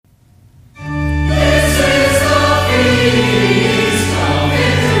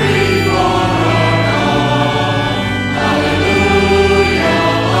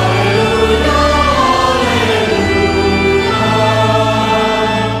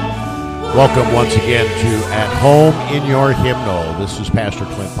Welcome once again to At Home in Your Hymnal. This is Pastor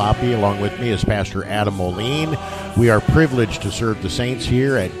Clint Poppy. Along with me is Pastor Adam Moline. We are privileged to serve the saints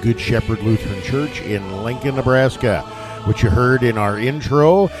here at Good Shepherd Lutheran Church in Lincoln, Nebraska. What you heard in our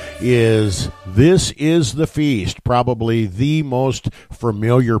intro is This is the Feast, probably the most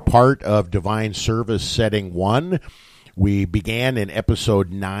familiar part of Divine Service Setting 1. We began in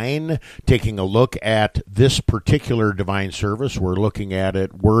episode 9 taking a look at this particular divine service. We're looking at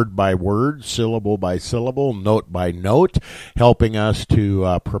it word by word, syllable by syllable, note by note, helping us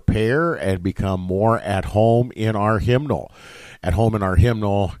to prepare and become more at home in our hymnal. At home in our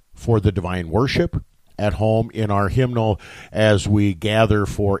hymnal for the divine worship. At home in our hymnal as we gather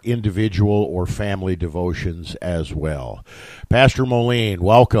for individual or family devotions as well. Pastor Moline,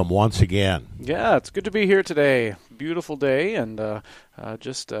 welcome once again. Yeah, it's good to be here today. Beautiful day, and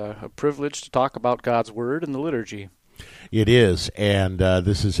just a privilege to talk about God's Word and the liturgy. It is, and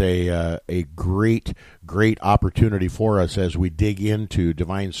this is a great opportunity for us as we dig into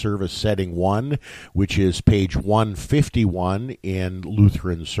Divine Service Setting 1, which is page 151 in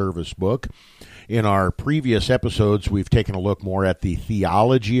Lutheran Service Book. In our previous episodes, we've taken a look more at the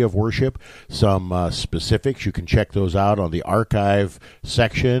theology of worship, some specifics. You can check those out on the archive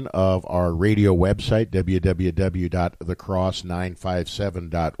section of our radio website,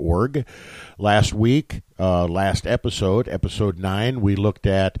 www.thecross957.org. Last week, last episode, episode 9, we looked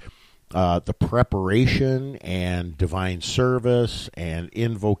at the preparation and divine service and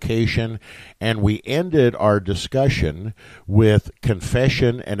invocation, and we ended our discussion with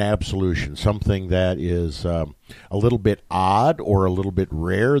confession and absolution, something that is a little bit odd or a little bit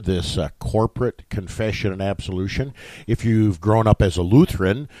rare, this corporate confession and absolution. If you've grown up as a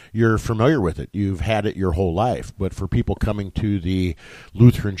Lutheran, you're familiar with it. You've had it your whole life. But for people coming to the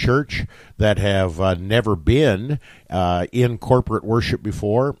Lutheran Church that have never been in corporate worship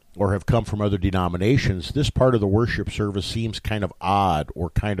before or have come from other denominations, this part of the worship service seems kind of odd or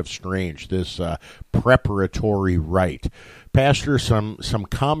kind of strange, this preparatory rite. Pastor, some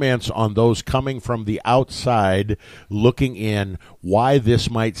comments on those coming from the outside, looking in, why this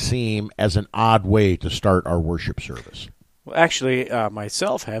might seem as an odd way to start our worship service. Well, actually,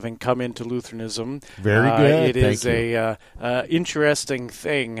 myself, having come into Lutheranism, very good. It is a interesting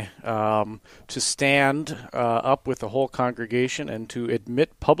thing to stand up with the whole congregation and to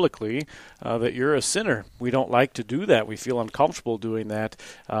admit publicly that you're a sinner. We don't like to do that. We feel uncomfortable doing that,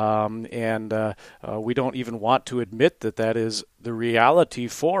 and we don't even want to admit that that is the reality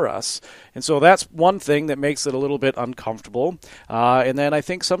for us. And so that's one thing that makes it a little bit uncomfortable. And then I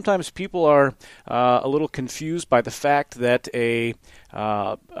think sometimes people are a little confused by the fact that a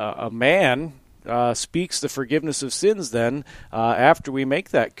man speaks the forgiveness of sins then after we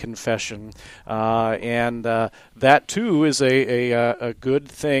make that confession. And that too is a good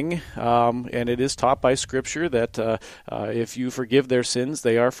thing, and it is taught by Scripture that if you forgive their sins,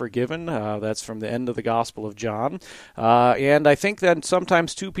 they are forgiven. That's from the end of the Gospel of John. And I think that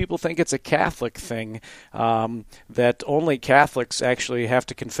sometimes too people think it's a Catholic thing, that only Catholics actually have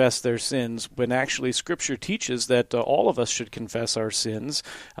to confess their sins, when actually Scripture teaches that all of us should confess our sins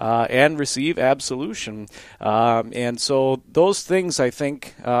and receive absolution. And so those things, I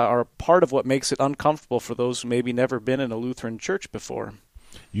think, are part of what makes it uncomfortable for those who maybe never been in a Lutheran church before.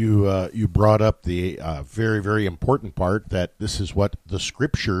 You brought up the very, very important part that this is what the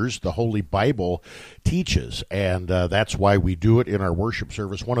Scriptures, the Holy Bible, teaches, and that's why we do it in our worship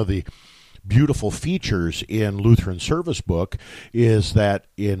service. One of the beautiful features in Lutheran Service Book is that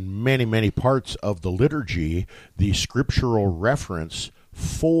in many, many parts of the liturgy, the scriptural reference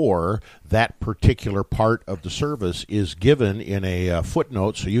for that particular part of the service is given in a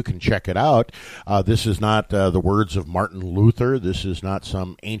footnote, so you can check it out. This is not the words of Martin Luther. This is not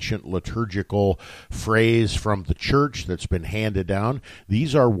some ancient liturgical phrase from the church that's been handed down.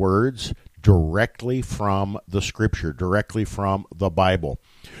 These are words directly from the Scripture, directly from the Bible.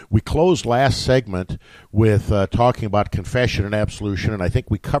 We closed last segment with talking about confession and absolution, and I think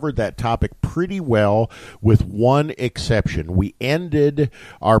we covered that topic pretty well with one exception. We ended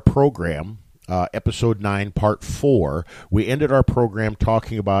our program, episode 9, part 4, we ended our program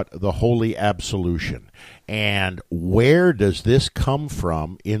talking about the holy absolution. And where does this come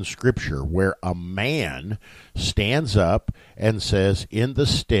from in Scripture, where a man stands up and says, in the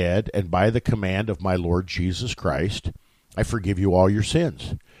stead and by the command of my Lord Jesus Christ, I forgive you all your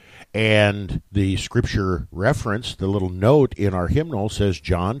sins. And the Scripture reference, the little note in our hymnal, says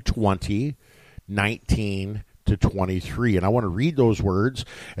John 20:19 to 23. And I want to read those words,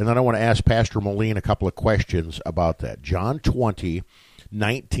 and then I want to ask Pastor Moline a couple of questions about that. John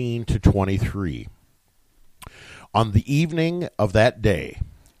 20:19 to 23. On the evening of that day,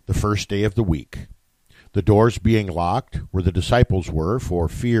 the first day of the week, the doors being locked where the disciples were for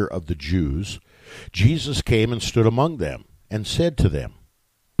fear of the Jews, Jesus came and stood among them and said to them,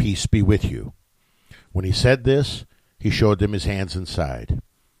 "Peace be with you." When he said this, he showed them his hands and side.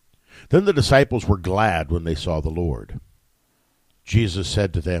 Then the disciples were glad when they saw the Lord. Jesus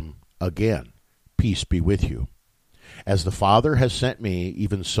said to them again, "Peace be with you. As the Father has sent me,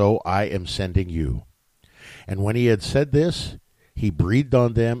 even so I am sending you." And when he had said this, he breathed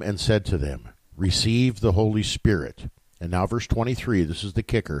on them and said to them, "Receive the Holy Spirit." And now verse 23, this is the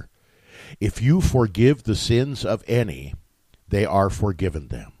kicker. "If you forgive the sins of any, they are forgiven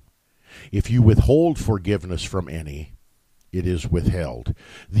them. If you withhold forgiveness from any, it is withheld."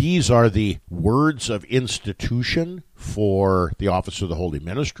 These are the words of institution for the office of the Holy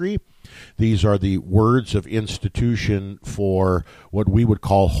Ministry. These are the words of institution for what we would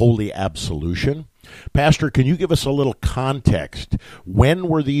call holy absolution. Pastor, can you give us a little context? When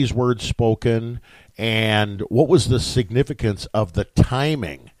were these words spoken, and what was the significance of the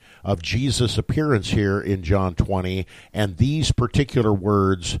timing of Jesus' appearance here in John 20 and these particular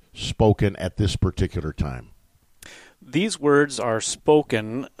words spoken at this particular time? These words are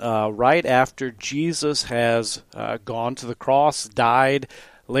spoken right after Jesus has gone to the cross, died,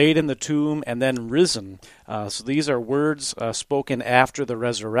 laid in the tomb, and then risen. So these are words spoken after the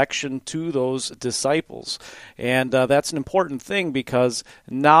resurrection to those disciples. And that's an important thing because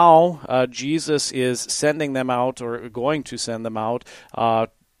now Jesus is sending them out, or going to send them out,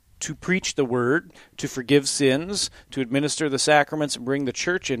 to preach the word, to forgive sins, to administer the sacraments, and bring the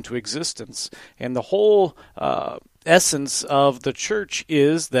church into existence. And the whole essence of the church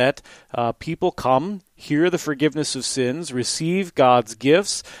is that people come, hear the forgiveness of sins, receive God's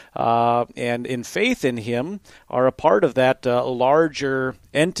gifts, and in faith in Him are a part of that larger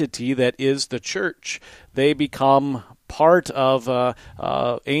entity that is the church. They become part of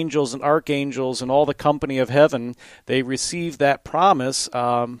angels and archangels and all the company of heaven. They receive that promise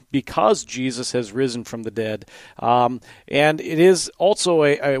because Jesus has risen from the dead. And it is also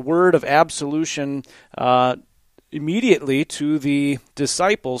a word of absolution immediately to the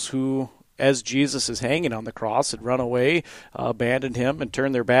disciples who, as Jesus is hanging on the cross, had run away, abandoned Him, and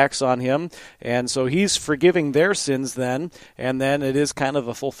turned their backs on Him. And so He's forgiving their sins then, and then it is kind of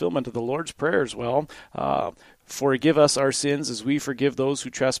a fulfillment of the Lord's Prayer as well. Forgive us our sins as we forgive those who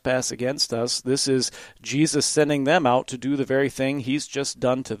trespass against us. This is Jesus sending them out to do the very thing He's just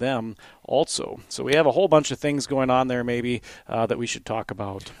done to them also. So we have a whole bunch of things going on there maybe that we should talk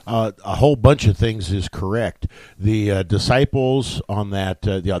about. A whole bunch of things is correct. The disciples on that,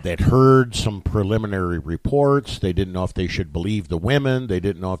 they'd heard some preliminary reports. They didn't know if they should believe the women. They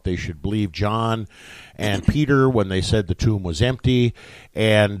didn't know if they should believe John and Peter when they said the tomb was empty.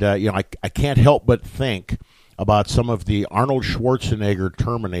 And, I can't help but think about some of the Arnold Schwarzenegger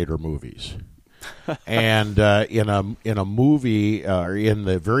Terminator movies. And in a movie, in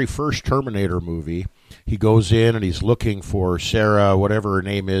the very first Terminator movie, he goes in and he's looking for Sarah, whatever her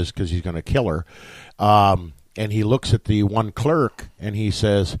name is, because he's going to kill her. And he looks at the one clerk and he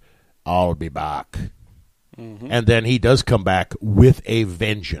says, "I'll be back." Mm-hmm. And then he does come back with a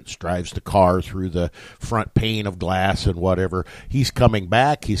vengeance, drives the car through the front pane of glass and whatever. He's coming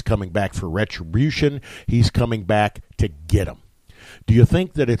back. He's coming back for retribution. He's coming back to get him. Do you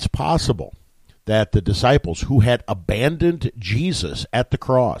think that it's possible that the disciples who had abandoned Jesus at the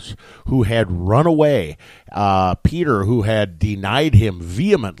cross, who had run away, Peter, who had denied Him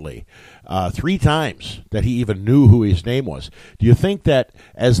vehemently 3 times that he even knew who His name was, do you think that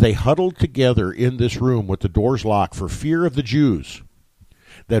as they huddled together in this room with the doors locked for fear of the Jews,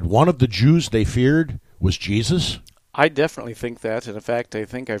 that one of the Jews they feared was Jesus? I definitely think that, and in fact, I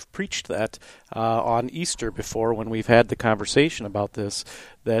think I've preached that on Easter before when we've had the conversation about this,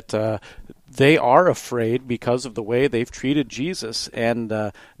 that they are afraid because of the way they've treated Jesus.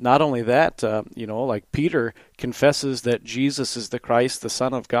 And not only that, like Peter confesses that Jesus is the Christ, the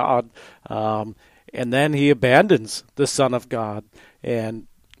Son of God, and then he abandons the Son of God. And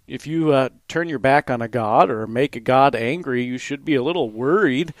if you turn your back on a God or make a God angry, you should be a little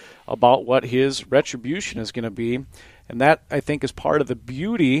worried about what His retribution is going to be. And that, I think, is part of the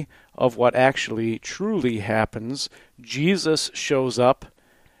beauty of what actually truly happens. Jesus shows up,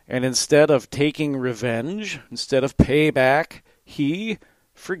 and instead of taking revenge, instead of payback, He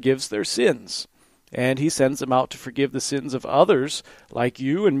forgives their sins. And He sends them out to forgive the sins of others, like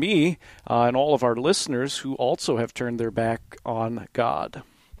you and me, and all of our listeners who also have turned their back on God.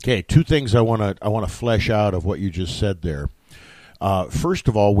 Okay, 2 things I want to flesh out of what you just said there. First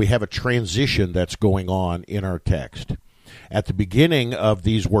of all, we have a transition that's going on in our text. At the beginning of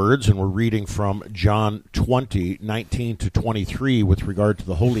these words, and we're reading from John 20:19 to 23 with regard to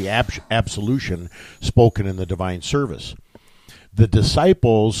the holy absolution spoken in the divine service. The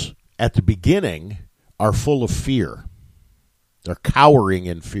disciples at the beginning are full of fear. They're cowering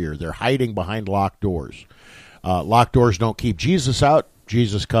in fear. They're hiding behind locked doors. Locked doors don't keep Jesus out.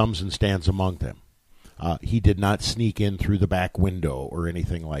 Jesus comes and stands among them. He did not sneak in through the back window or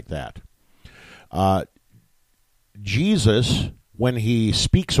anything like that. Jesus, when he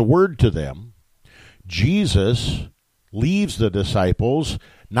speaks a word to them, Jesus leaves the disciples,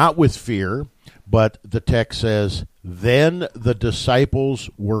 not with fear, but the text says, then the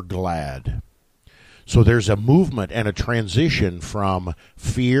disciples were glad. So there's a movement and a transition from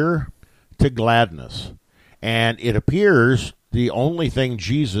fear to gladness. And it appears the only thing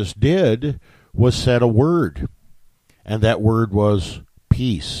Jesus did was said a word. And that word was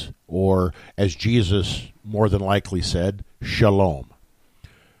peace, or as Jesus more than likely said, shalom.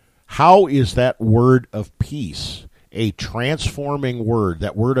 How is that word of peace a transforming word,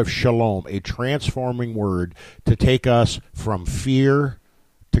 that word of shalom, a transforming word to take us from fear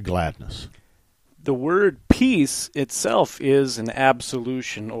to gladness? The word peace itself is an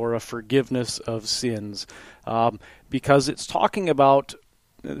absolution or a forgiveness of sins, because it's talking about,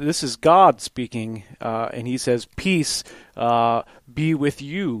 this is God speaking, and he says, peace be with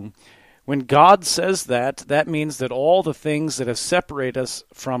you. When God says that, that means that all the things that have separated us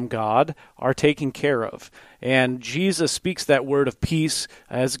from God are taken care of. And Jesus speaks that word of peace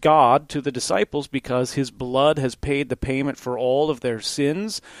as God to the disciples because his blood has paid the payment for all of their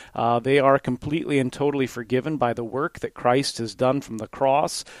sins. They are completely and totally forgiven by the work that Christ has done from the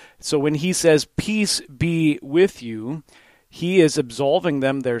cross. So when he says, peace be with you, he is absolving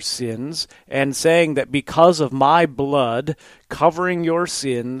them their sins and saying that because of my blood covering your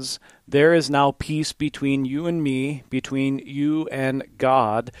sins, there is now peace between you and me, between you and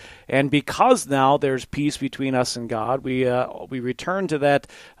God. And because now there's peace between us and God, we return to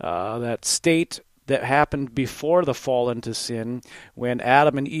that state that happened before the fall into sin, when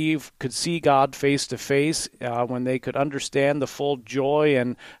Adam and Eve could see God face to face, when they could understand the full joy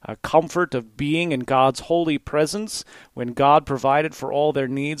and comfort of being in God's holy presence, when God provided for all their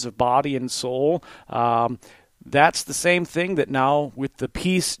needs of body and soul. That's the same thing that now with the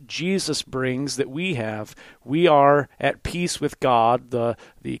peace Jesus brings that we have. We are at peace with God. The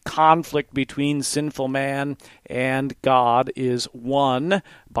conflict between sinful man and God is won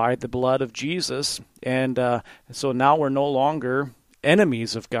by the blood of Jesus. And so now we're no longer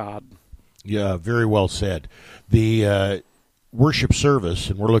enemies of God. Yeah, very well said. The worship service,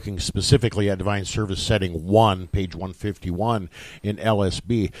 and we're looking specifically at Divine Service Setting 1, page 151 in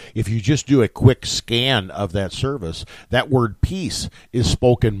LSB. If you just do a quick scan of that service, that word peace is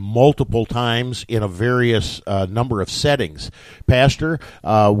spoken multiple times in a various number of settings. Pastor,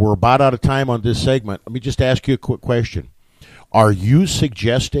 we're about out of time on this segment. Let me just ask you a quick question. Are you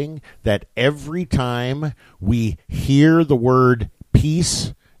suggesting that every time we hear the word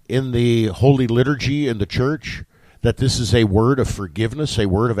peace in the Holy Liturgy in the church, that this is a word of forgiveness, a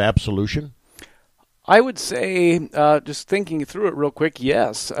word of absolution? I would say, just thinking through it real quick,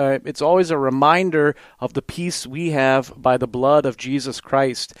 yes. It's always a reminder of the peace we have by the blood of Jesus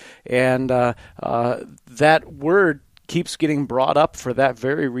Christ. And that word keeps getting brought up for that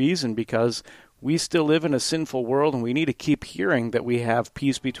very reason, because we still live in a sinful world, and we need to keep hearing that we have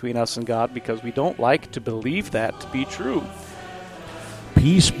peace between us and God, because we don't like to believe that to be true.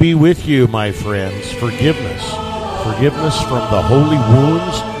 Peace be with you, my friends. Forgiveness. Forgiveness from the holy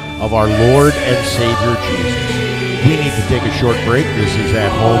wounds of our Lord and Savior Jesus. We need to take a short break. This is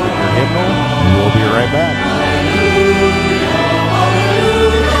At Home in Your Hymnal. We'll be right back.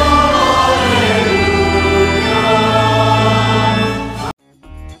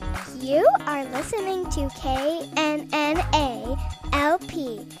 You are listening to KNNA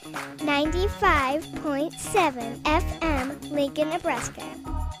LP 95.7 FM, Lincoln, Nebraska.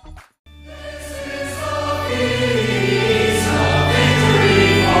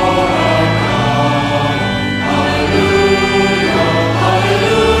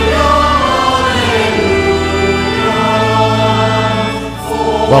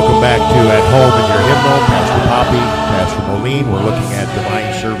 Welcome back to At Home in Your Hymnal. Pastor Poppy, Pastor Moline. We're looking at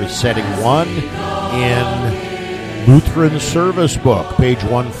Divine Service Setting 1 in Lutheran Service Book, page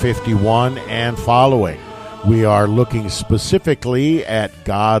 151 and following. We are looking specifically at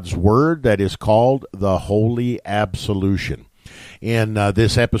God's Word that is called the Holy Absolution. In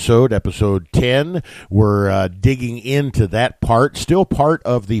this episode 10, we're digging into that part, still part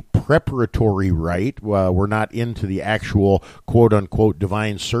of the preparatory rite. We're not into the actual quote-unquote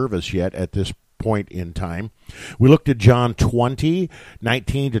divine service yet at this point in time. We looked at John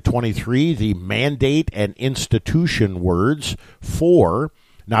 20:19 to 23, the mandate and institution words for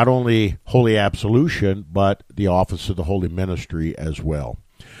not only holy absolution, but the office of the holy ministry as well.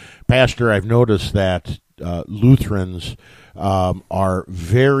 Pastor, I've noticed that Lutherans are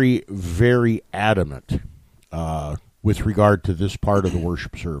very, very adamant with regard to this part of the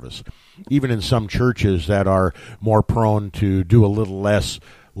worship service. Even in some churches that are more prone to do a little less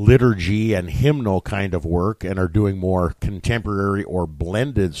liturgy and hymnal kind of work and are doing more contemporary or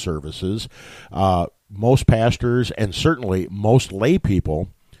blended services, most pastors and certainly most lay people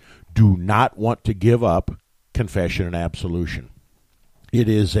do not want to give up confession and absolution. It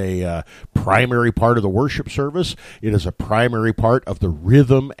is a primary part of the worship service. It is a primary part of the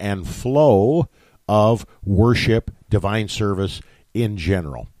rhythm and flow of worship, divine service in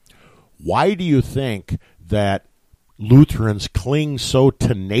general. Why do you think that Lutherans cling so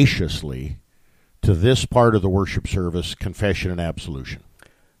tenaciously to this part of the worship service, confession and absolution?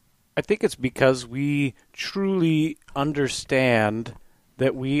 I think it's because we truly understand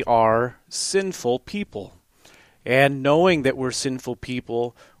that we are sinful people. And knowing that we're sinful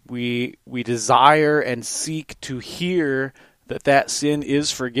people, we desire and seek to hear that sin is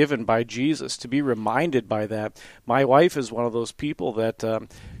forgiven by Jesus, to be reminded by that. My wife is one of those people that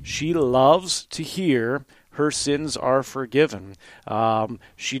she loves to hear her sins are forgiven.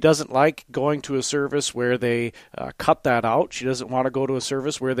 She doesn't like going to a service where they cut that out. She doesn't want to go to a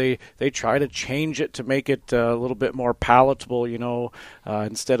service where they try to change it to make it a little bit more palatable,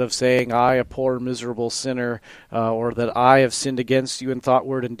 instead of saying, I, a poor, miserable sinner, or that I have sinned against you in thought,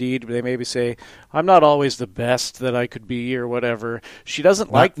 word, and deed. They maybe say, I'm not always the best that I could be, or whatever. She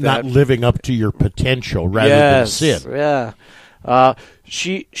doesn't like that. Not living up to your potential rather than sin. Yeah.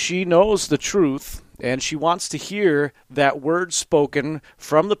 She knows the truth, and she wants to hear that word spoken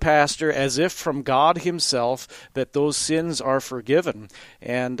from the pastor as if from God himself, that those sins are forgiven.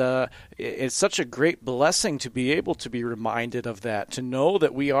 And it's such a great blessing to be able to be reminded of that, to know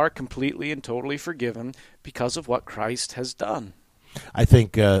that we are completely and totally forgiven because of what Christ has done. I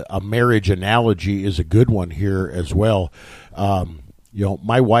think a marriage analogy is a good one here as well.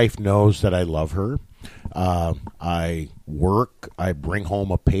 My wife knows that I love her. I work, I bring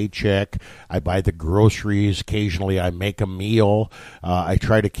home a paycheck, I buy the groceries, occasionally I make a meal, I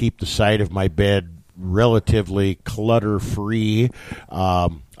try to keep the side of my bed relatively clutter-free.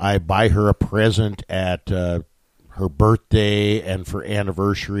 I buy her a present at her birthday and for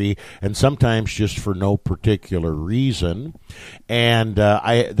anniversary, and sometimes just for no particular reason. And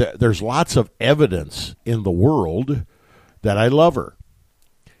there's lots of evidence in the world that I love her.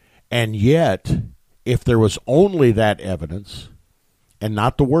 And yet, if there was only that evidence and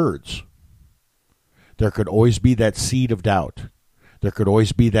not the words, there could always be that seed of doubt. There could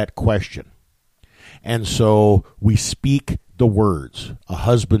always be that question. And so we speak the words, a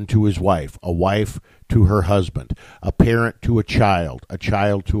husband to his wife, a wife to her husband, a parent to a child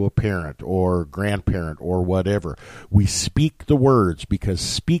to a parent or grandparent or whatever. We speak the words because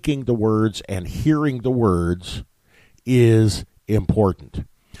speaking the words and hearing the words is important.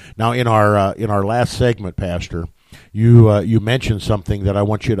 Now, in our last segment, Pastor, you mentioned something that I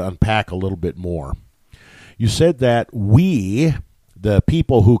want you to unpack a little bit more. You said that we, the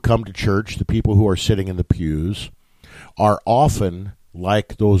people who come to church, the people who are sitting in the pews, are often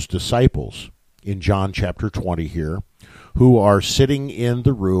like those disciples in John chapter 20 here, who are sitting in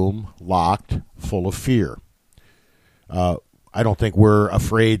the room locked, full of fear. I don't think we're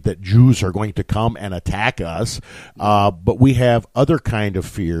afraid that Jews are going to come and attack us, but we have other kind of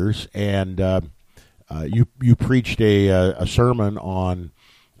fears. And you preached a sermon on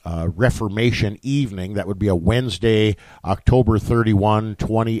Reformation evening. That would be a Wednesday, October 31,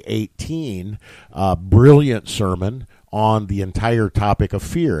 2018. Brilliant sermon on the entire topic of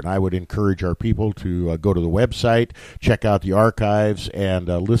fear. And I would encourage our people to go to the website, check out the archives, and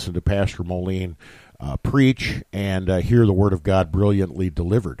listen to Pastor Moline preach and hear the Word of God brilliantly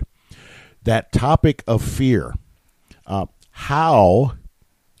delivered. That topic of fear, how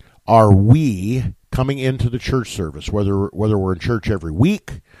are we coming into the church service, whether we're in church every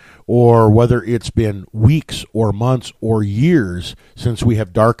week or whether it's been weeks or months or years since we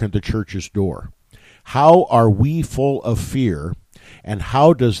have darkened the church's door? How are we full of fear, and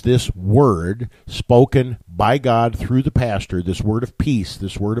how does this word spoken by God through the pastor, this word of peace,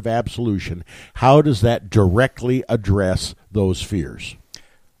 this word of absolution, how does that directly address those fears?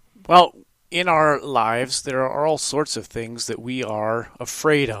 Well, in our lives, there are all sorts of things that we are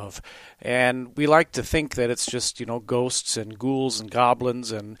afraid of. And we like to think that it's just, ghosts and ghouls and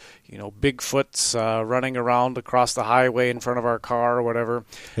goblins and, Bigfoots running around across the highway in front of our car or whatever.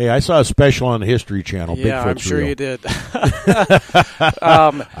 Hey, I saw a special on the History Channel. Yeah, Bigfoot's I'm sure real. you did.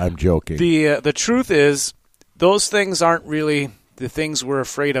 I'm joking. The truth is, those things aren't really the things we're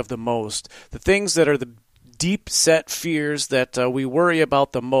afraid of the most. The things that are the deep-set fears that we worry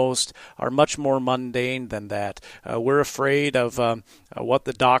about the most are much more mundane than that. We're afraid of what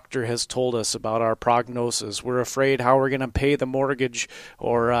the doctor has told us about our prognosis. We're afraid how we're going to pay the mortgage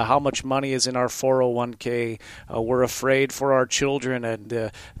or how much money is in our 401k. We're afraid for our children and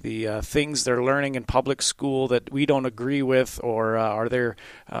the things they're learning in public school that we don't agree with, or are their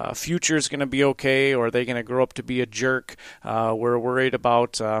futures going to be okay, or are they going to grow up to be a jerk? We're worried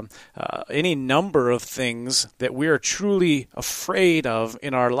about any number of things that we are truly afraid of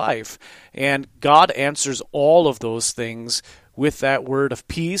in our life. And God answers all of those things with that word of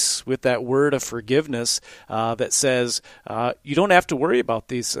peace, with that word of forgiveness that says, you don't have to worry about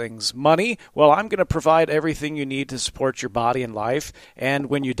these things. Money, well, I'm going to provide everything you need to support your body and life, and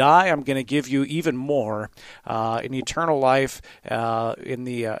when you die, I'm going to give you even more, in eternal life, in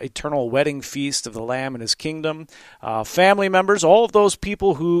the eternal wedding feast of the Lamb and His kingdom. Family members, all of those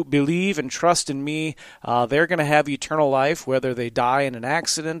people who believe and trust in me, they're going to have eternal life, whether they die in an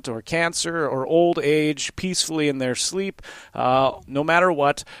accident or cancer or old age, peacefully in their sleep. No matter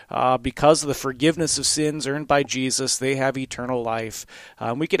what, because of the forgiveness of sins earned by Jesus, they have eternal life.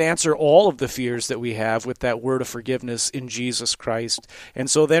 We can answer all of the fears that we have with that word of forgiveness in Jesus Christ. And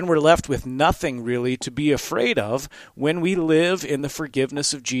so then we're left with nothing really to be afraid of when we live in the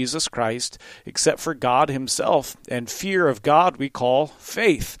forgiveness of Jesus Christ, except for God Himself. And fear of God we call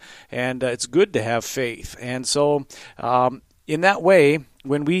faith. And it's good to have faith. And so in that way,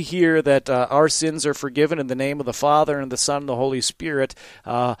 when we hear that our sins are forgiven in the name of the Father and the Son and the Holy Spirit,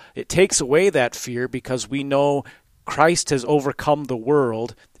 it takes away that fear because we know Christ has overcome the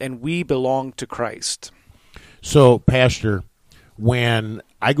world and we belong to Christ. So, Pastor, when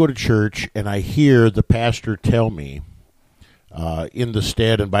I go to church and I hear the pastor tell me, in the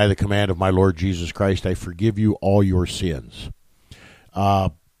stead and by the command of my Lord Jesus Christ, I forgive you all your sins.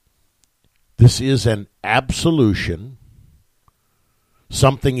 This is an absolution.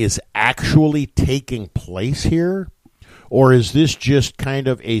 Something is actually taking place here? Or is this just kind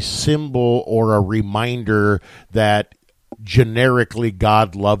of a symbol or a reminder that generically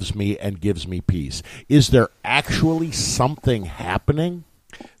God loves me and gives me peace? Is there actually something happening?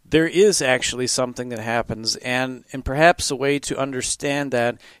 There is actually something that happens, and perhaps a way to understand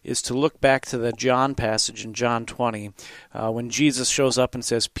that is to look back to the John passage in John 20, when Jesus shows up and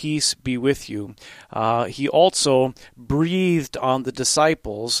says, "Peace be with you." He also breathed on the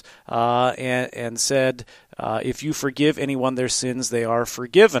disciples and said, if you forgive anyone their sins, they are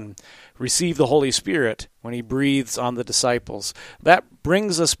forgiven. Receive the Holy Spirit when He breathes on the disciples. That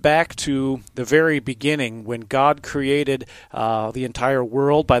brings us back to the very beginning when God created the entire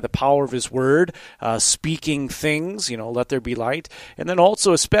world by the power of His Word, speaking things, let there be light. And then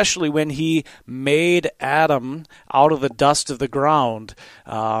also especially when He made Adam out of the dust of the ground.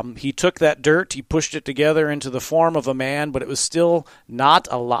 He took that dirt, He pushed it together into the form of a man, but it was still not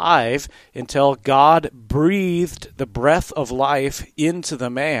alive until God breathed the breath of life into the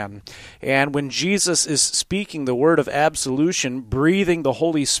man. And when Jesus is speaking the word of absolution, breathing the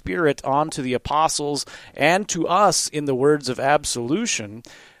Holy Spirit onto the apostles and to us in the words of absolution,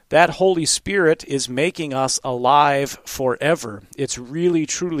 that Holy Spirit is making us alive forever. It's really,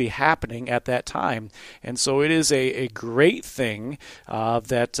 truly happening at that time. And so it is a great thing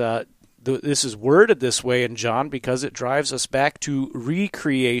that this is worded this way in John because it drives us back to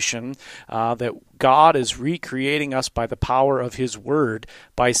recreation, that God is recreating us by the power of His Word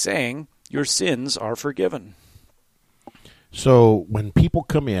by saying, your sins are forgiven. So when people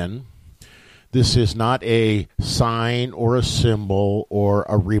come in, this is not a sign or a symbol or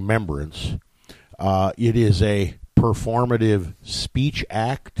a remembrance. It is a performative speech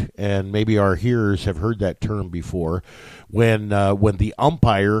act, and maybe our hearers have heard that term before. When the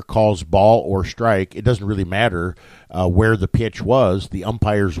umpire calls ball or strike, it doesn't really matter where the pitch was. The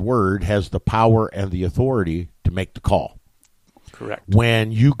umpire's word has the power and the authority to make the call. Correct.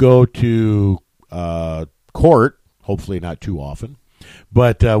 When you go to court, hopefully not too often,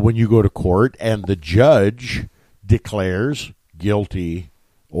 but when you go to court and the judge declares guilty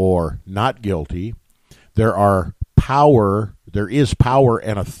or not guilty, there is power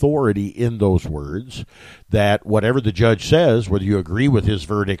and authority in those words, that whatever the judge says, whether you agree with his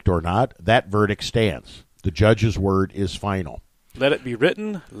verdict or not, that verdict stands. The judge's word is final. Let it be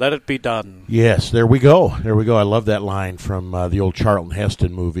written, let it be done. Yes, there we go. There we go. I love that line from the old Charlton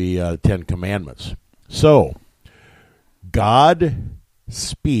Heston movie, Ten Commandments. So, God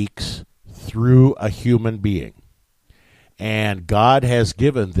speaks through a human being. And God has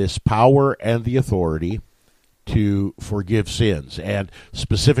given this power and the authority to forgive sins, and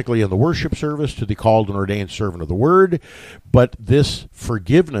specifically in the worship service to the called and ordained servant of the word. But this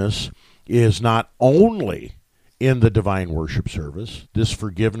forgiveness is not only in the divine worship service. This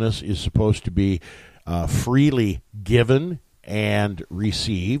forgiveness is supposed to be freely given and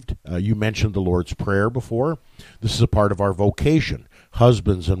received. You mentioned the Lord's Prayer before. This is a part of our vocation.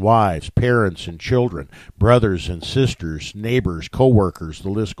 Husbands and wives, parents and children, brothers and sisters, neighbors, co-workers, the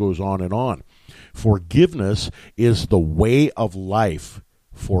list goes on and on. Forgiveness is the way of life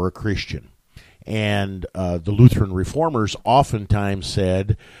for a Christian. And the Lutheran Reformers oftentimes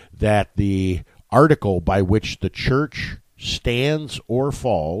said that the article by which the church stands or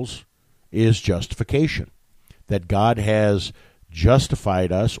falls is justification. That God has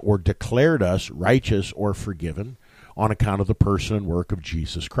justified us or declared us righteous or forgiven on account of the person and work of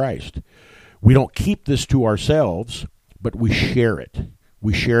Jesus Christ. We don't keep this to ourselves, but we share it.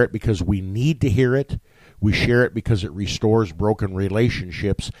 We share it because we need to hear it. We share it because it restores broken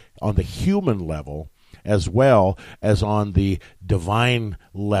relationships on the human level as well as on the divine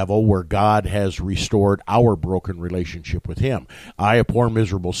level where God has restored our broken relationship with Him. I, a poor,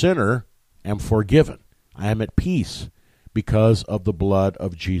 miserable sinner, am forgiven. I am at peace because of the blood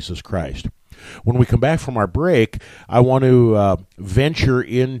of Jesus Christ. When we come back from our break, I want to venture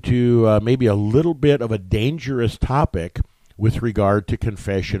into maybe a little bit of a dangerous topic with regard to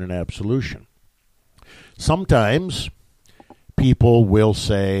confession and absolution. Sometimes people will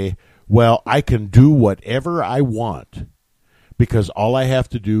say, well, I can do whatever I want because all I have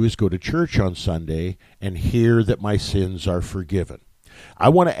to do is go to church on Sunday and hear that my sins are forgiven. I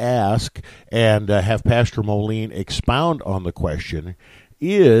want to ask and have Pastor Moline expound on the question,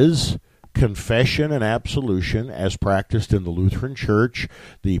 is confession and absolution as practiced in the Lutheran Church,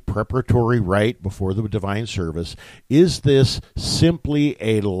 the preparatory rite before the divine service, is this simply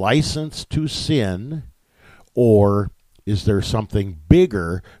a license to sin, or is there something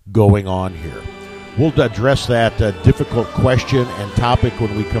bigger going on here? We'll address that difficult question and topic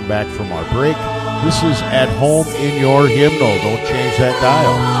when we come back from our break. This is At Home in Your Hymnal. Don't change that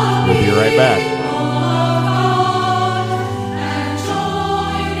dial. We'll be right back.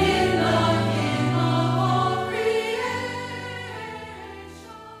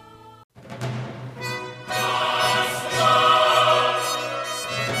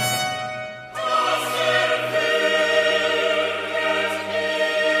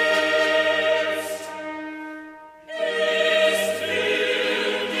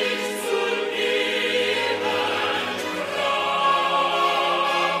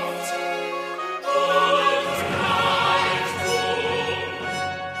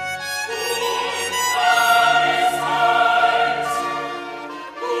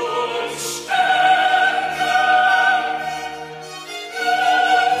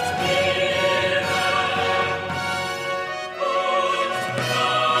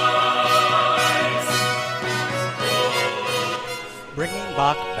 Bringing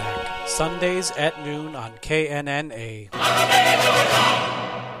Bach back, Sundays at noon on KNNA.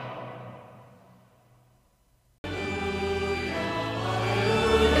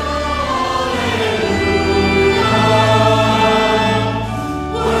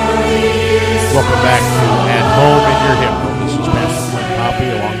 Welcome back to At Home in Your Hymnal. This is Pastor Clint Poppy.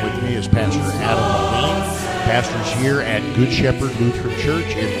 Along with me is Pastor Adam Moline, pastors here at Good Shepherd Lutheran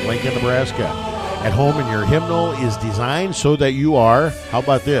Church in Lincoln, Nebraska. At Home in Your Hymnal is designed so that you are, how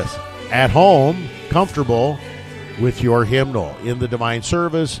about this, at home, comfortable with your hymnal in the divine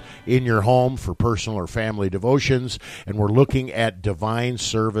service, in your home for personal or family devotions. And we're looking at Divine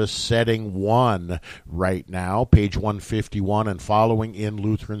Service Setting 1 right now, page 151 and following in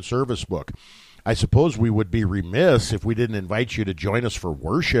Lutheran Service Book. I suppose we would be remiss if we didn't invite you to join us for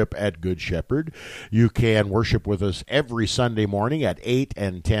worship at Good Shepherd. You can worship with us every Sunday morning at 8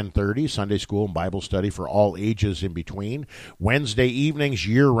 and 10:30, Sunday school and Bible study for all ages in between. Wednesday evenings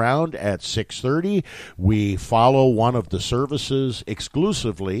year-round at 6:30. We follow one of the services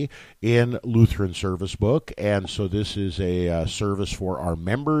exclusively in Lutheran Service Book, and so this is a service for our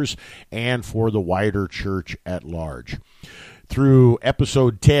members and for the wider church at large. Through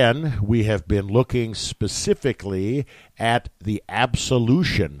episode 10, we have been looking specifically at the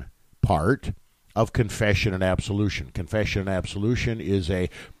absolution part of confession and absolution. Confession and absolution is a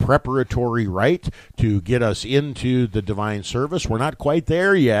preparatory rite to get us into the divine service. We're not quite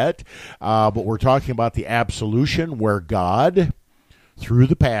there yet, but we're talking about the absolution where God through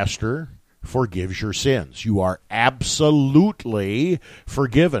the pastor, forgives your sins. You are absolutely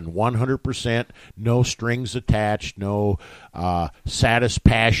forgiven, 100%, no strings attached, no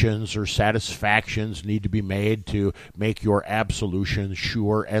passions or satisfactions need to be made to make your absolution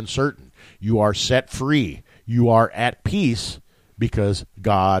sure and certain. You are set free. You are at peace because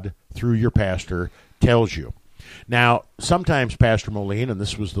God, through your pastor, tells you. Now, sometimes, Pastor Moline, and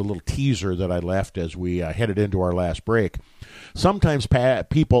this was the little teaser that I left as we headed into our last break, sometimes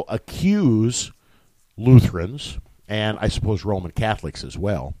people accuse Lutherans, and I suppose Roman Catholics as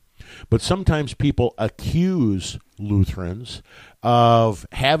well, but sometimes people accuse Lutherans of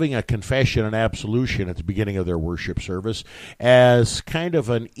having a confession and absolution at the beginning of their worship service as kind of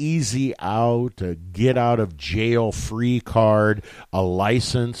an easy out, a get out of jail free card, a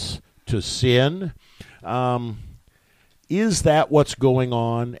license to sin. Is that what's going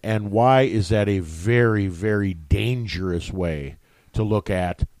on, and why is that a very, very dangerous way to look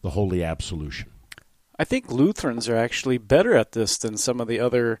at the Holy Absolution? I think Lutherans are actually better at this than some of the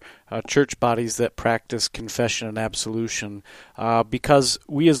other church bodies that practice confession and absolution, because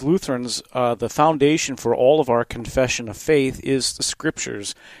we as Lutherans, the foundation for all of our confession of faith is the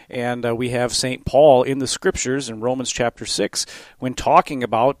Scriptures. And we have St. Paul in the Scriptures in Romans chapter 6, when talking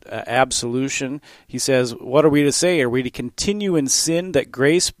about absolution, he says, what are we to say? Are we to continue in sin that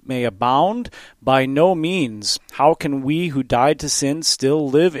grace may abound? By no means. How can we who died to sin still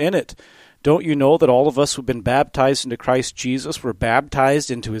live in it? Don't you know that all of us who have been baptized into Christ Jesus were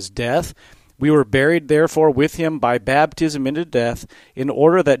baptized into his death? We were buried, therefore, with him by baptism into death, in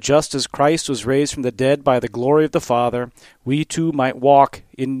order that just as Christ was raised from the dead by the glory of the Father, we too might walk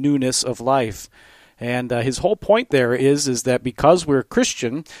in newness of life. And his whole point there is that because we're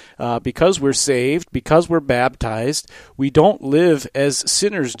Christian, because we're saved, because we're baptized, we don't live as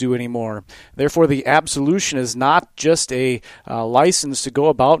sinners do anymore. Therefore, the absolution is not just a license to go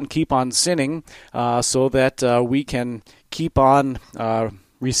about and keep on sinning so that we can keep on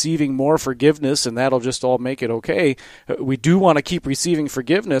receiving more forgiveness, and that'll just all make it okay. We do want to keep receiving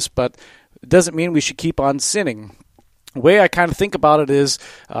forgiveness, but it doesn't mean we should keep on sinning. The way I kind of think about it is,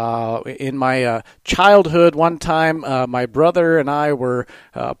 in my childhood, one time my brother and I were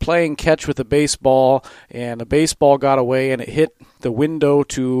playing catch with a baseball, and a baseball got away and it hit the window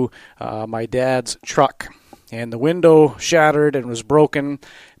to my dad's truck. And the window shattered and was broken.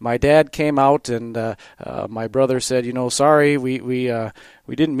 My dad came out, and my brother said, sorry, we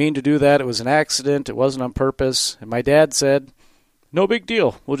didn't mean to do that. It was an accident. It wasn't on purpose. And my dad said, no big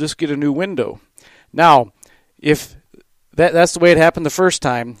deal. We'll just get a new window. Now, if that's the way it happened the first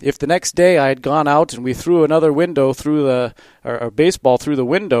time. If the next day I had gone out and we threw another window through or baseball through the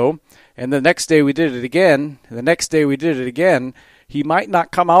window, and the next day we did it again, and the next day we did it again, he might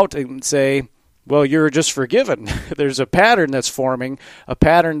not come out and say, well, you're just forgiven. There's a pattern that's forming, a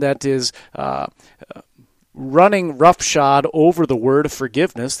pattern that is running roughshod over the word of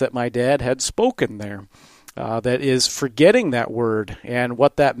forgiveness that my dad had spoken there. That is forgetting that word and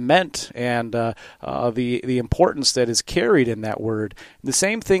what that meant, and the importance that is carried in that word. The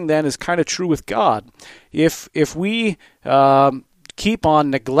same thing then is kind of true with God. If we keep on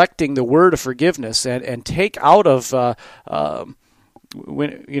neglecting the word of forgiveness and take out of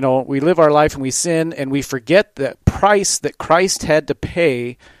when we live our life and we sin and we forget the price that Christ had to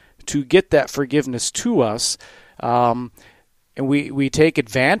pay to get that forgiveness to us, and we take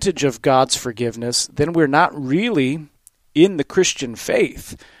advantage of God's forgiveness, then we're not really in the Christian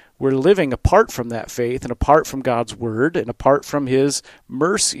faith. We're living apart from that faith and apart from God's word and apart from his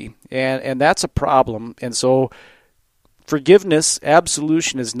mercy. And that's a problem. And so forgiveness,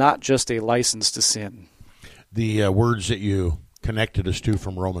 absolution, is not just a license to sin. The words that you connected us to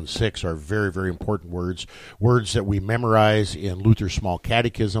from Romans 6 are very, very important words that we memorize in Luther's Small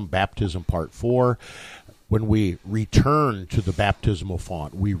Catechism, Baptism Part 4. When we return to the baptismal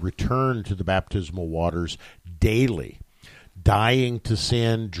font, we return to the baptismal waters daily, dying to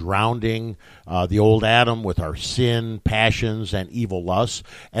sin, drowning the old Adam with our sin, passions, and evil lusts,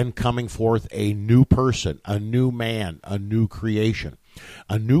 and coming forth a new person, a new man, a new creation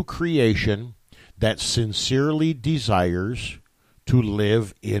that sincerely desires to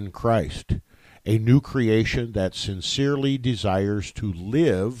live in Christ, a new creation that sincerely desires to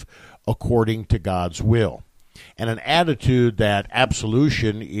live according to God's will. And an attitude that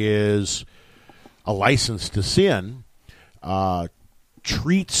absolution is a license to sin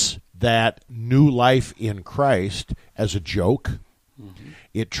treats that new life in Christ as a joke. Mm-hmm.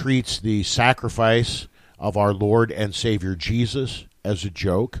 It treats the sacrifice of our Lord and Savior Jesus as a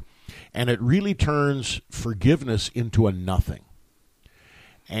joke. And it really turns forgiveness into a nothing.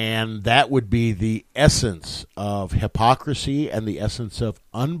 And that would be the essence of hypocrisy and the essence of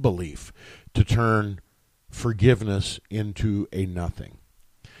unbelief, to turn forgiveness into a nothing.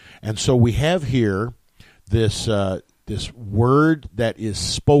 And so we have here this word that is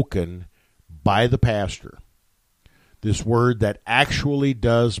spoken by the pastor, this word that actually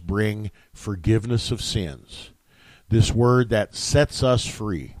does bring forgiveness of sins, this word that sets us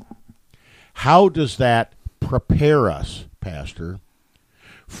free. How does that prepare us, Pastor,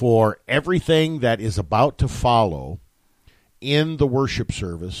 for everything that is about to follow in the worship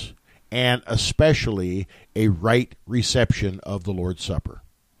service, and especially a right reception of the Lord's Supper?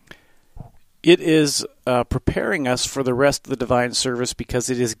 It is preparing us for the rest of the divine service, because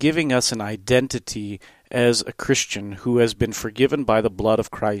it is giving us an identity as a Christian who has been forgiven by the blood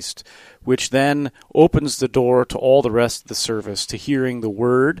of Christ, which then opens the door to all the rest of the service, to hearing the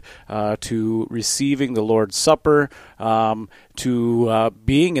Word, to receiving the Lord's Supper, to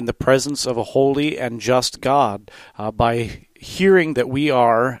being in the presence of a holy and just God, by hearing that we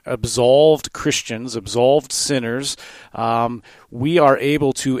are absolved Christians, absolved sinners. We are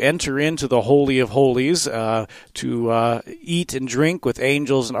able to enter into the Holy of Holies, to eat and drink with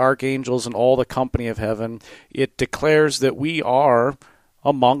angels and archangels and all the company of heaven. It declares that we are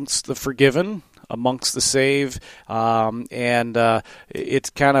amongst the forgiven, amongst the saved, and it's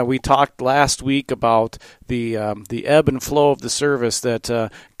kind of, we talked last week about the ebb and flow of the service,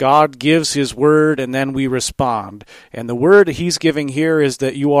 that God gives His word and then we respond. And the word He's giving here is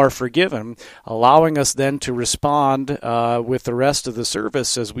that you are forgiven, allowing us then to respond with the rest of the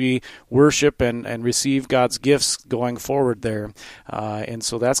service as we worship and receive God's gifts going forward there. And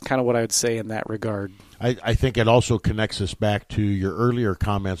so that's kind of what I would say in that regard. I think it also connects us back to your earlier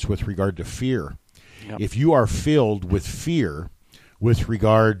comments with regard to fear. Yep. If you are filled with fear with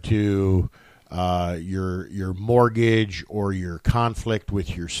regard to your mortgage or your conflict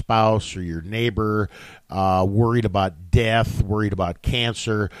with your spouse or your neighbor, worried about death, worried about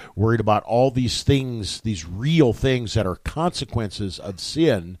cancer, worried about all these things, these real things that are consequences of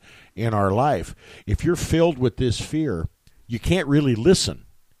sin in our life, if you're filled with this fear, you can't really listen.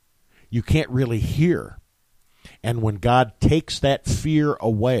 You can't really hear. And when God takes that fear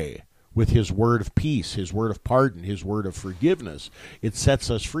away with His word of peace, His word of pardon, His word of forgiveness, it sets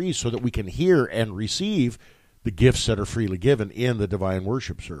us free so that we can hear and receive the gifts that are freely given in the divine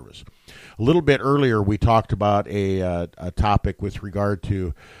worship service. A little bit earlier, we talked about a topic with regard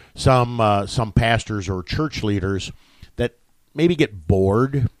to some pastors or church leaders that maybe get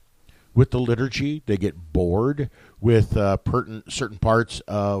bored with the liturgy. They get bored with certain parts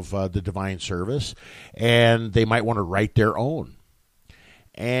of the divine service, and they might want to write their own.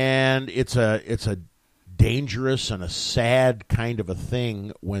 And it's a dangerous and a sad kind of a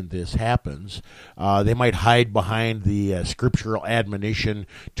thing when this happens. They might hide behind the scriptural admonition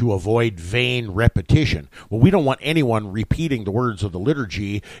to avoid vain repetition. Well, we don't want anyone repeating the words of the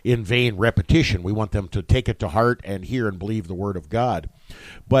liturgy in vain repetition. We want them to take it to heart and hear and believe the word of God.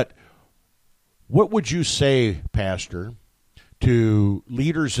 But what would you say, Pastor, to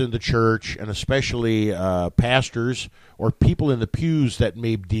leaders in the church, and especially pastors or people in the pews that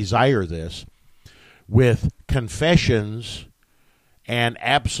may desire this, with confessions and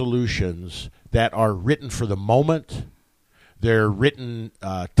absolutions that are written for the moment? They're written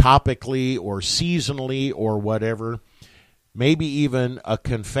topically or seasonally or whatever. Maybe even a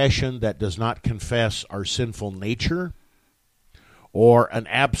confession that does not confess our sinful nature, or an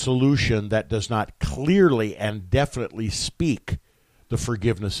absolution that does not clearly and definitely speak the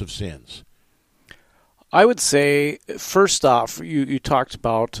forgiveness of sins. I would say, first off, you talked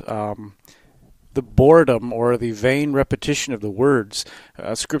about the boredom or the vain repetition of the words.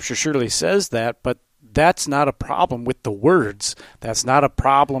 Scripture surely says that, but that's not a problem with the words. That's not a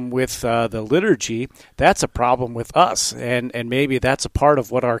problem with the liturgy. That's a problem with us. And maybe that's a part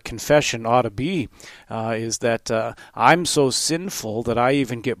of what our confession ought to be, is that I'm so sinful that I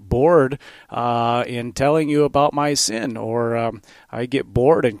even get bored in telling you about my sin, or I get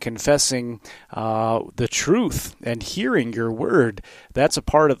bored in confessing the truth and hearing your word. That's a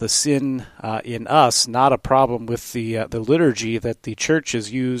part of the sin in us, not a problem with the liturgy that the church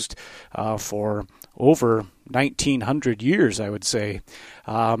has used for over 1900 years, I would say.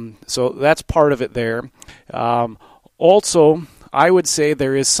 So that's part of it there. Also, I would say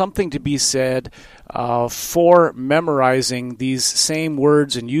there is something to be said for memorizing these same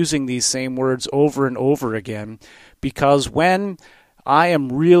words and using these same words over and over again, because when I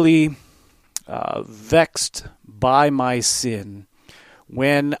am really vexed by my sin,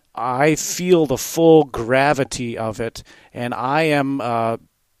 when I feel the full gravity of it, and I am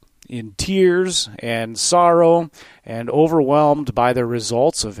in tears and sorrow and overwhelmed by the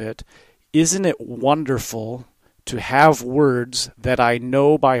results of it, isn't it wonderful to have words that I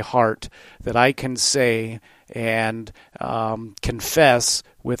know by heart that I can say and confess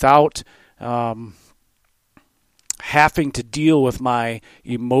without having to deal with my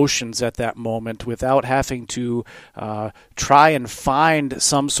emotions at that moment, without having to try and find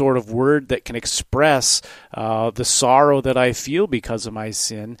some sort of word that can express the sorrow that I feel because of my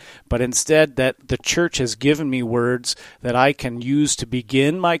sin, but instead that the church has given me words that I can use to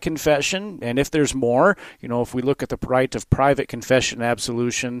begin my confession. And if there's more, if we look at the rite of private confession and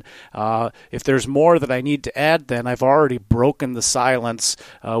absolution, if there's more that I need to add, then I've already broken the silence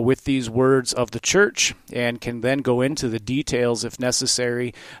with these words of the church and can then go into the details if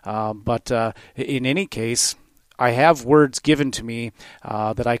necessary. But in any case, I have words given to me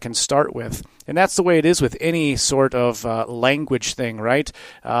that I can start with. And that's the way it is with any sort of language thing, right?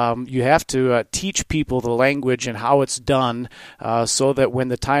 You have to teach people the language and how it's done so that when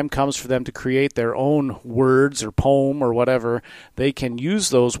the time comes for them to create their own words or poem or whatever, they can use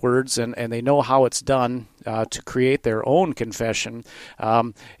those words and they know how it's done to create their own confession.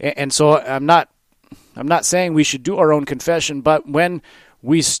 And so I'm not saying we should do our own confession, but when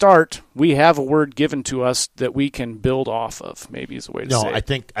we start, we have a word given to us that we can build off of, maybe is a way to say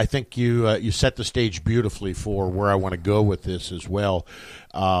it. I think you set the stage beautifully for where I want to go with this as well.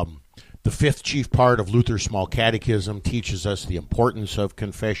 The fifth chief part of Luther's Small Catechism teaches us the importance of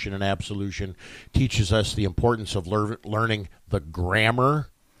confession and absolution, teaches us the importance of learning the grammar,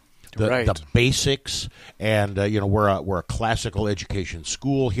 the basics, and we're a classical education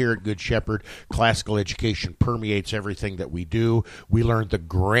school here at Good Shepherd. Classical education permeates everything that we do. We learn the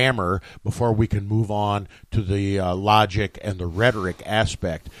grammar before we can move on to the logic and the rhetoric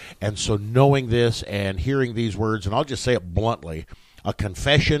aspect. And so knowing this and hearing these words, and I'll just say it bluntly, a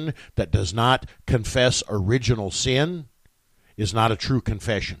confession that does not confess original sin is not a true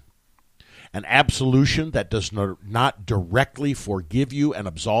confession. An absolution that does not directly forgive you and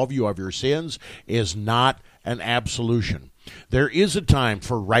absolve you of your sins is not an absolution. There is a time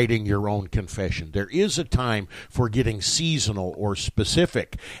for writing your own confession. There is a time for getting seasonal or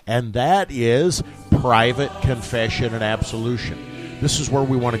specific, and that is private confession and absolution. This is where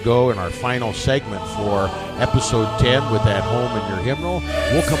we want to go in our final segment for episode 10 with At Home in Your Hymnal.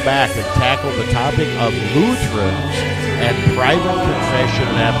 We'll come back and tackle the topic of Lutherans and private confession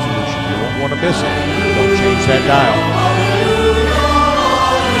and absolution. You won't want to miss it. Don't change that dial.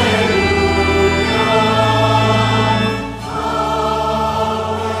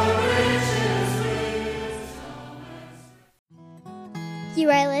 You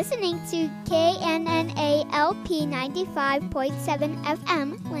are listening to KNNA LP 95.7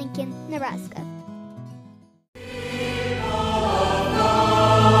 FM, Lincoln, Nebraska.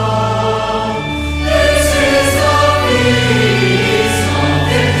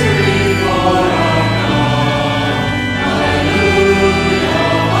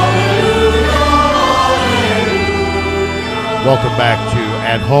 Welcome back to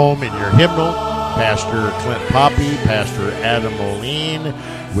At Home in Your Hymnal. Pastor Clint Poppy, Pastor Adam Moline.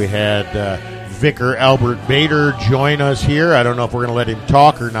 We had Vicar Albert Bader join us here. I don't know if we're going to let him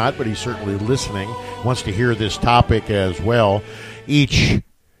talk or not, but he's certainly listening, wants to hear this topic as well. Each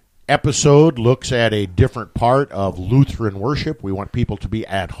episode looks at a different part of Lutheran worship. We want people to be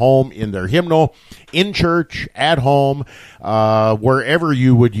at home in their hymnal, in church, at home, wherever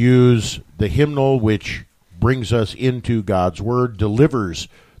you would use the hymnal, which brings us into God's Word, delivers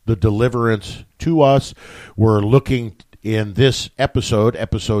the deliverance to us. We're looking in this episode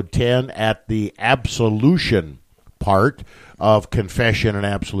 10, at the absolution part of confession and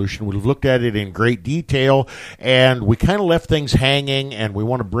absolution. We've looked at it in great detail, and we kind of left things hanging, and we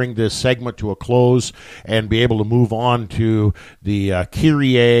want to bring this segment to a close and be able to move on to the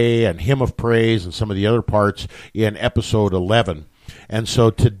Kyrie and Hymn of Praise and some of the other parts in episode 11. And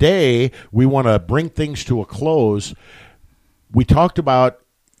so today we want to bring things to a close. We talked about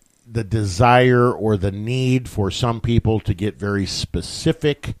the desire or the need for some people to get very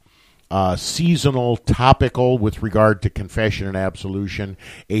specific, seasonal, topical with regard to confession and absolution.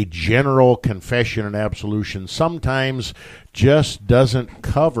 A general confession and absolution sometimes just doesn't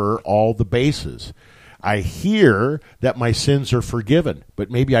cover all the bases. I hear that my sins are forgiven, but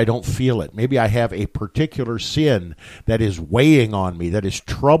maybe I don't feel it. Maybe I have a particular sin that is weighing on me, that is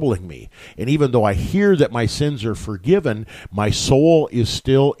troubling me. And even though I hear that my sins are forgiven, my soul is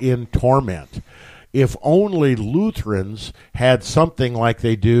still in torment. If only Lutherans had something like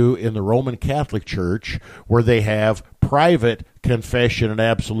they do in the Roman Catholic Church, where they have private confession and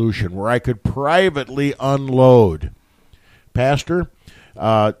absolution, where I could privately unload. Pastor,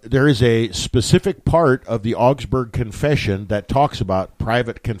 there is a specific part of the Augsburg Confession that talks about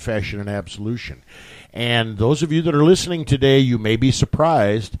private confession and absolution. And those of you that are listening today, you may be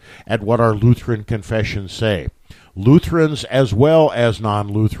surprised at what our Lutheran confessions say. Lutherans as well as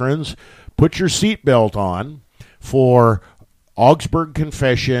non-Lutherans, put your seatbelt on for Augsburg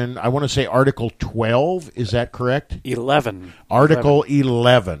Confession. I want to say Article 12. Is that correct? 11. Article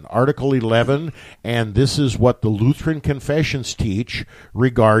 11. Article 11. And this is what the Lutheran confessions teach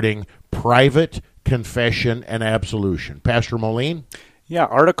regarding private confession and absolution. Pastor Moline? Yeah,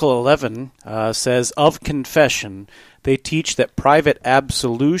 Article 11 says, of confession, they teach that private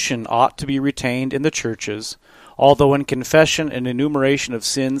absolution ought to be retained in the churches, although in confession an enumeration of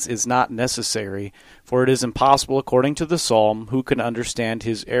sins is not necessary, for it is impossible, according to the psalm, who can understand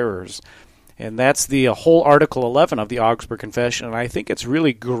his errors. And that's the whole Article 11 of the Augsburg Confession, and I think it's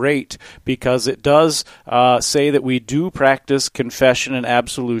really great because it does say that we do practice confession and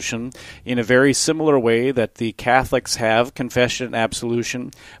absolution in a very similar way that the Catholics have confession and absolution,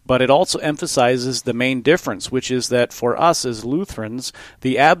 but it also emphasizes the main difference, which is that for us as Lutherans,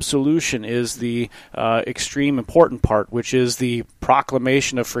 the absolution is the extreme important part, which is the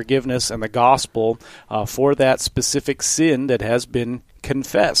proclamation of forgiveness and the gospel for that specific sin that has been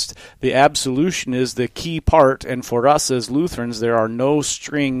confessed. The absolution is the key part, and for us as Lutherans, there are no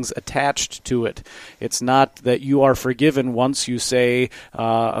strings attached to it. It's not that you are forgiven once you say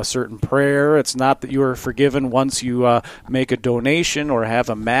a certain prayer. It's not that you are forgiven once you make a donation or have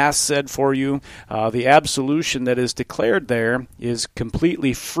a mass said for you. The absolution that is declared there is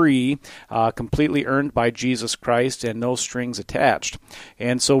completely free, completely earned by Jesus Christ, and no strings attached.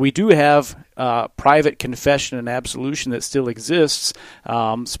 And so we do have private confession and absolution that still exists,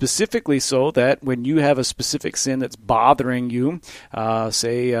 specifically so that when you have a specific sin that's bothering you,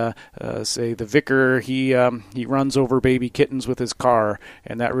 say the vicar, he runs over baby kittens with his car,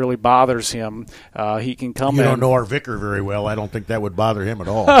 and that really bothers him, he can come in. You don't know our vicar very well. I don't think that would bother him at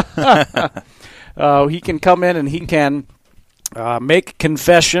all. He can come in and he can make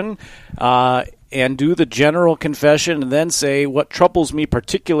confession, and do the general confession, and then say, what troubles me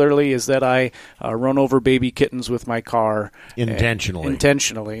particularly is that I run over baby kittens with my car.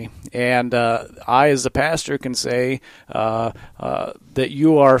 Intentionally. And I, as the pastor, can say that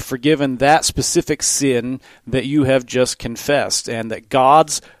you are forgiven that specific sin that you have just confessed, and that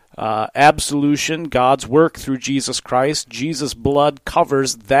God's absolution, God's work through Jesus Christ, Jesus' blood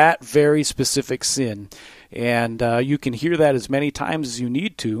covers that very specific sin. And you can hear that as many times as you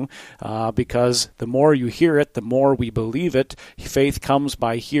need to, because the more you hear it, the more we believe it. Faith comes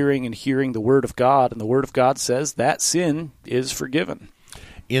by hearing, and hearing the Word of God, and the Word of God says that sin is forgiven.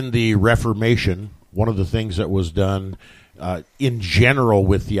 In the Reformation, one of the things that was done in general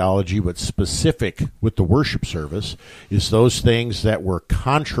with theology, but specific with the worship service, is those things that were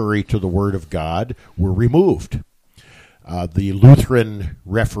contrary to the Word of God were removed. The Lutheran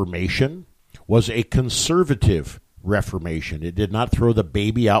Reformation was a conservative Reformation. It did not throw the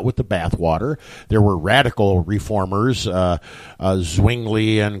baby out with the bathwater. There were radical reformers,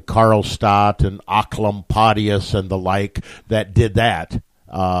 Zwingli and Karlstadt and Occam-Padius and the like, that did that.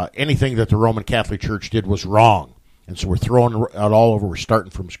 Anything that the Roman Catholic Church did was wrong. And so we're throwing it all over. We're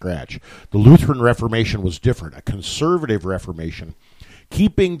starting from scratch. The Lutheran Reformation was different, a conservative Reformation,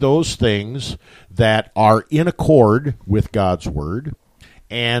 keeping those things that are in accord with God's Word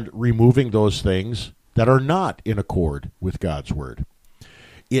and removing those things that are not in accord with God's Word.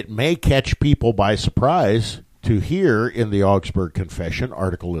 It may catch people by surprise to hear in the Augsburg Confession,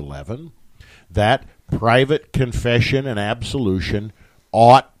 Article 11, that private confession and absolution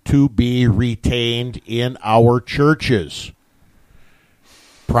ought to be retained in our churches.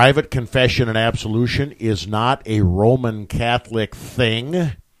 Private confession and absolution is not a Roman Catholic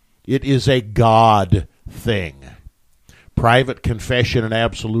thing. It is a God thing. Private confession and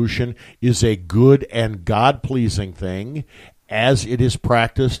absolution is a good and God-pleasing thing as it is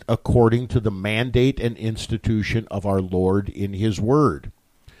practiced according to the mandate and institution of our Lord in His Word.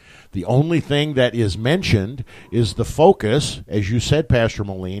 The only thing that is mentioned is the focus, as you said, Pastor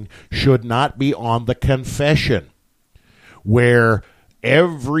Moline, should not be on the confession, where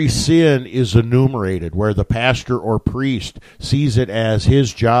every sin is enumerated, where the pastor or priest sees it as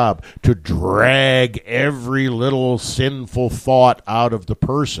his job to drag every little sinful thought out of the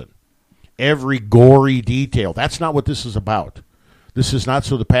person, every gory detail. That's not what this is about. This is not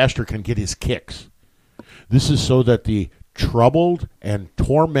so the pastor can get his kicks. This is so that the troubled and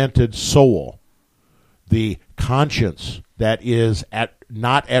tormented soul, the conscience that is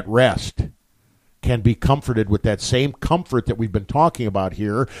not at rest, can be comforted with that same comfort that we've been talking about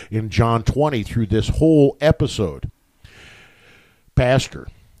here in John 20 through this whole episode. Pastor,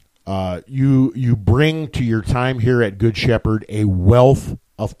 you bring to your time here at Good Shepherd a wealth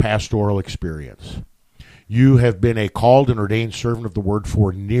of pastoral experience. You have been a called and ordained servant of the Word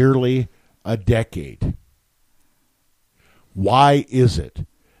for nearly a decade. Why is it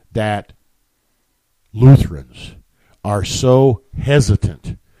that Lutherans are so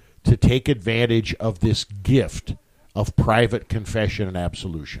hesitant to take advantage of this gift of private confession and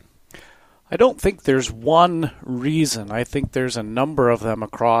absolution? I don't think there's one reason. I think there's a number of them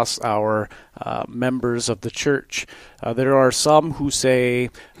across our members of the church. There are some who say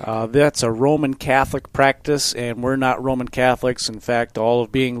that's a Roman Catholic practice, and we're not Roman Catholics. In fact, all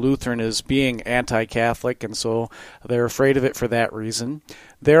of being Lutheran is being anti-Catholic, and so they're afraid of it for that reason.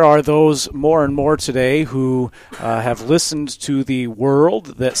 There are those more and more today who have listened to the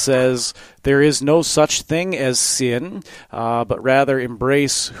world that says there is no such thing as sin, but rather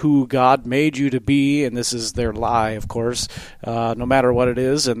embrace who God made you to be, and this is their lie, of course, no matter what it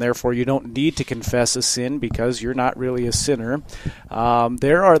is, and therefore you don't need to confess a sin because you're not really a sinner.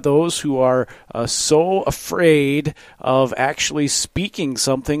 There are those who are so afraid of actually speaking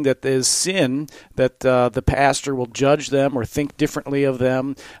something that is sin that the pastor will judge them or think differently of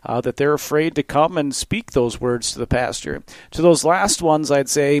them, that they're afraid to come and speak those words to the pastor. To those last ones, I'd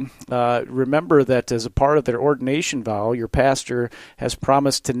say, remember that as a part of their ordination vow, your pastor has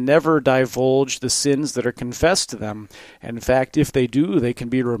promised to never divulge the sins that are confessed to them. And in fact, if they do, they can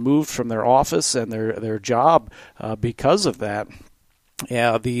be removed from their office and their job because of that.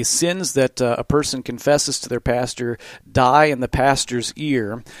 Yeah, the sins that a person confesses to their pastor die in the pastor's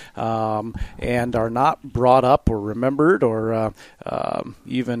ear and are not brought up or remembered or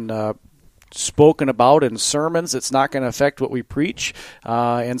even spoken about in sermons. It's not going to affect what we preach.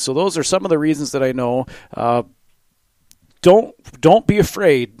 And so those are some of the reasons that I know. Don't be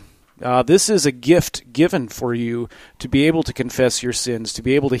afraid. This is a gift given for you to be able to confess your sins, to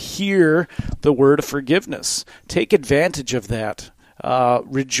be able to hear the word of forgiveness. Take advantage of that.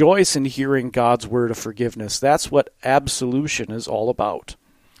 Rejoice in hearing God's word of forgiveness. That's what absolution is all about.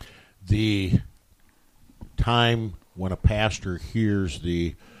 The time when a pastor hears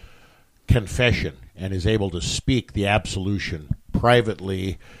the confession and is able to speak the absolution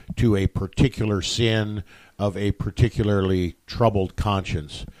privately to a particular sin of a particularly troubled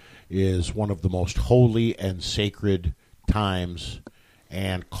conscience is one of the most holy and sacred times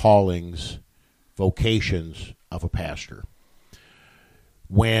and callings, vocations of a pastor.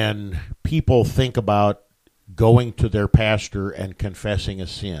 When people think about going to their pastor and confessing a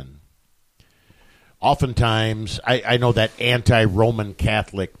sin, oftentimes, I know that anti-Roman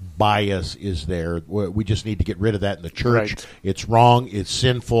Catholic bias is there. We just need to get rid of that in the church. Right. It's wrong. It's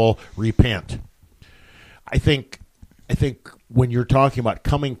sinful. Repent. I think when you're talking about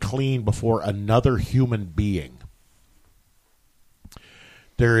coming clean before another human being,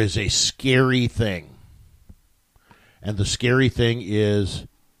 there is a scary thing. And the scary thing is,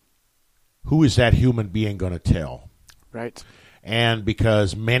 who is that human being going to tell? Right. And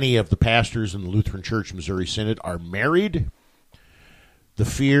because many of the pastors in the Lutheran Church Missouri Synod are married, the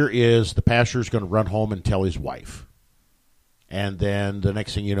fear is the pastor is going to run home and tell his wife. And then the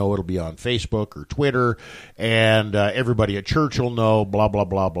next thing you know, it'll be on Facebook or Twitter, and everybody at church will know, blah, blah,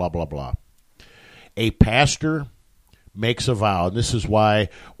 blah, blah, blah, blah. A pastor makes a vow, and this is why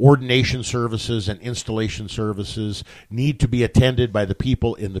ordination services and installation services need to be attended by the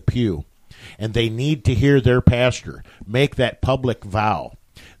people in the pew. And they need to hear their pastor make that public vow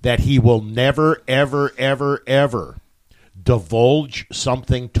that he will never, ever, ever, ever divulge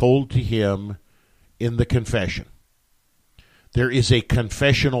something told to him in the confession. There is a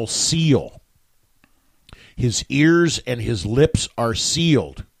confessional seal. His ears and his lips are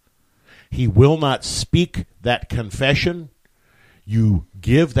sealed. He will not speak that confession. You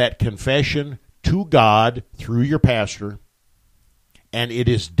give that confession to God through your pastor, and it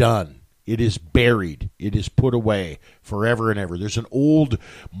is done. It is buried. It is put away forever and ever. There's an old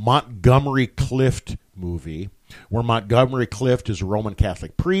Montgomery Clift movie where Montgomery Clift is a Roman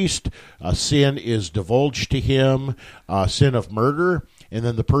Catholic priest. A sin is divulged to him, a sin of murder, and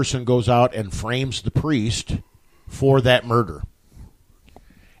then the person goes out and frames the priest for that murder.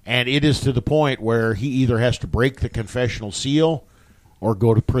 And it is to the point where he either has to break the confessional seal or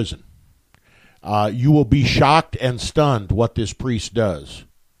go to prison. You will be shocked and stunned what this priest does.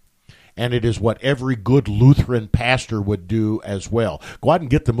 And it is what every good Lutheran pastor would do as well. Go out and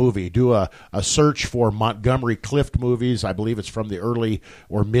get the movie. Do a search for Montgomery Clift movies. I believe it's from the early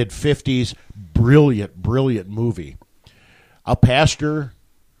or mid-50s. Brilliant, brilliant movie. A pastor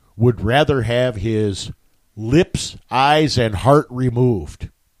would rather have his lips, eyes, and heart removed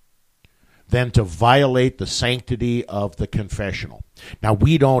than to violate the sanctity of the confessional. Now,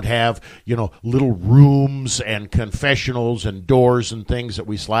 we don't have, little rooms and confessionals and doors and things that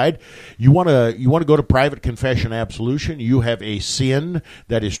we slide. You want to go to private confession absolution. You have a sin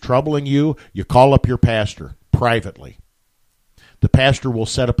that is troubling you. You call up your pastor privately. The pastor will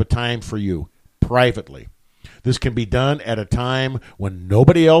set up a time for you privately. This can be done at a time when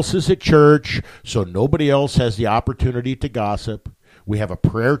nobody else is at church, so nobody else has the opportunity to gossip. We have a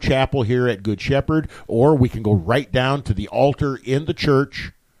prayer chapel here at Good Shepherd, or we can go right down to the altar in the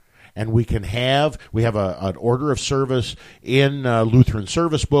church, and we have an order of service in Lutheran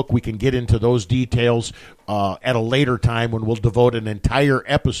Service Book. We can get into those details at a later time when we'll devote an entire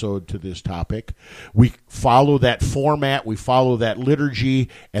episode to this topic. We follow that format, we follow that liturgy,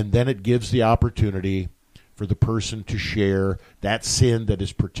 and then it gives the opportunity for the person to share that sin that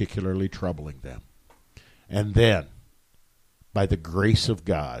is particularly troubling them. And then, by the grace of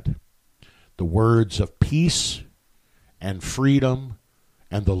God, the words of peace and freedom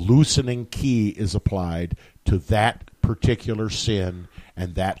and the loosening key is applied to that particular sin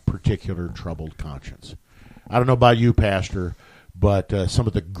and that particular troubled conscience. I don't know about you, Pastor, but some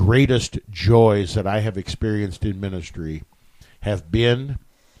of the greatest joys that I have experienced in ministry have been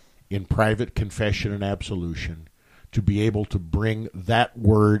in private confession and absolution, to be able to bring that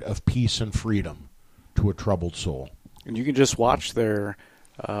word of peace and freedom to a troubled soul. And you can just watch their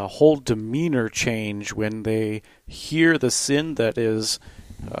whole demeanor change when they hear the sin that is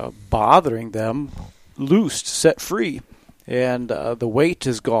bothering them loosed, set free, and the weight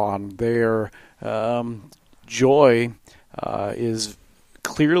is gone. Their joy is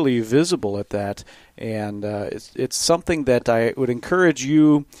clearly visible at that, and it's something that I would encourage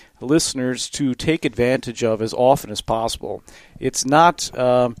you listeners to take advantage of as often as possible. It's not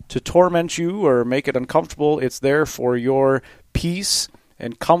to torment you or make it uncomfortable. It's there for your peace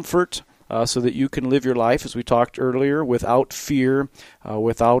and comfort, so that you can live your life, as we talked earlier, without fear,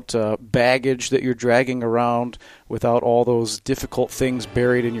 without baggage that you're dragging around, without all those difficult things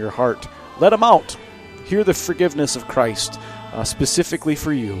buried in your heart. Let them out. Hear the forgiveness of Christ, specifically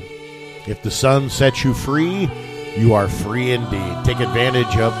for you. If the Son sets you free, you are free indeed. Take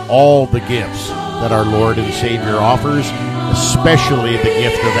advantage of all the gifts that our Lord and Savior offers, especially the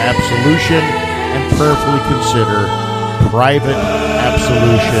gift of absolution, and prayerfully consider private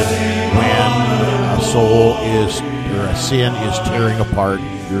absolution when a sin is tearing apart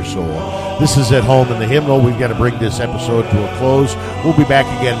your soul. This is At Home in the Hymnal. We've got to bring this episode to a close. We'll be back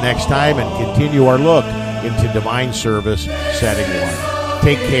again next time and continue our look into Divine Service Setting 1.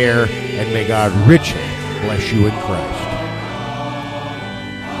 Take care, and may God richly bless you in Christ.